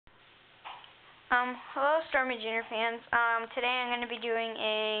Hello Stormy Junior fans. Today I'm going to be doing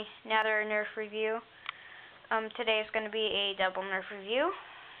another Nerf review. Today is going to be a double Nerf review,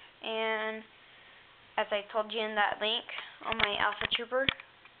 and as I told you in that link on my Alpha Trooper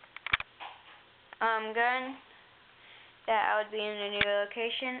gun, that I would be in a new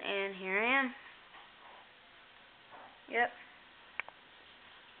location, and here I am. Yep.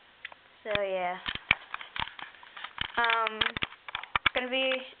 So yeah. It's going to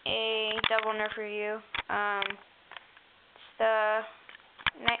be a double Nerf review. It's the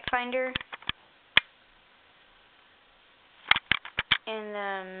Nite and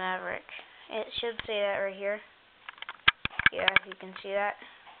the Maverick. It should say that right here. Yeah, if you can see that.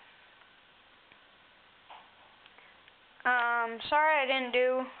 Sorry I didn't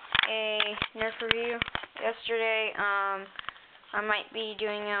do a Nerf review yesterday. I might be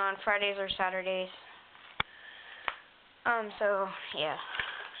doing it on Fridays or Saturdays. So yeah.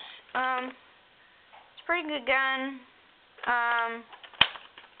 It's a pretty good gun.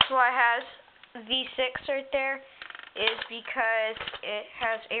 That's why it has V6 right there, is because it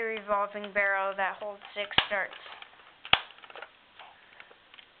has a revolving barrel that holds 6 darts.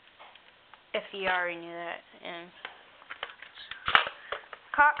 If you already knew that. And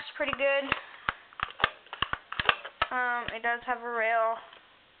cock's pretty good. It does have a rail.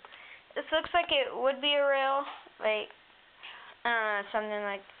 This looks like it would be a rail, like something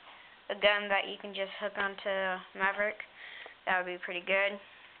like a gun that you can just hook onto Maverick. That would be pretty good.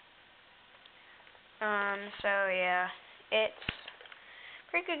 So yeah, it's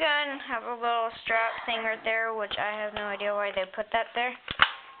a pretty good gun. Have a little strap thing right there, which I have no idea why they put that there.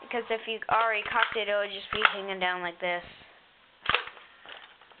 Because if you already cocked it, it would just be hanging down like this,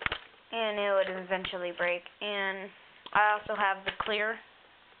 and it would eventually break. And I also have the clear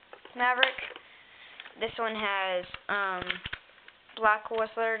Maverick. This one has black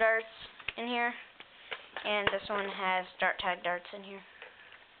Whistler darts in here, and this one has dart tag darts in here.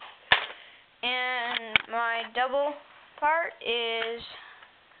 And my double part is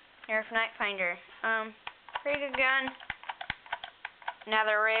Nerf Nite. Pretty good gun.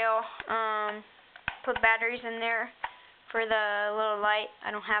 Another rail. Put batteries in there for the little light.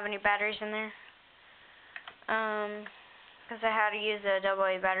 I don't have any batteries in there, because I had to use the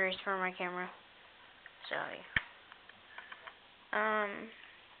AA batteries for my camera. So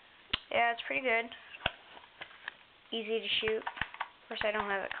yeah, it's pretty good. Easy to shoot. Of course, I don't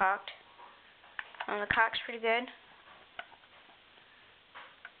have it cocked. The cock's pretty good.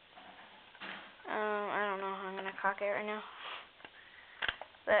 I don't know how I'm gonna cock it right now.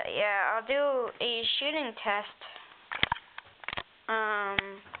 But yeah, I'll do a shooting test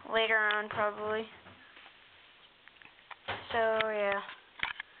later on probably. So yeah.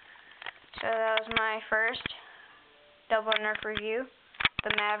 So that was my first double Nerf review.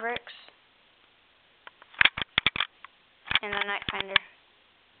 The Mavericks and the Nite.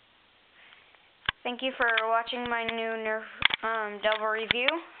 Thank you for watching my new Nerf double review,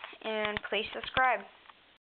 and please subscribe.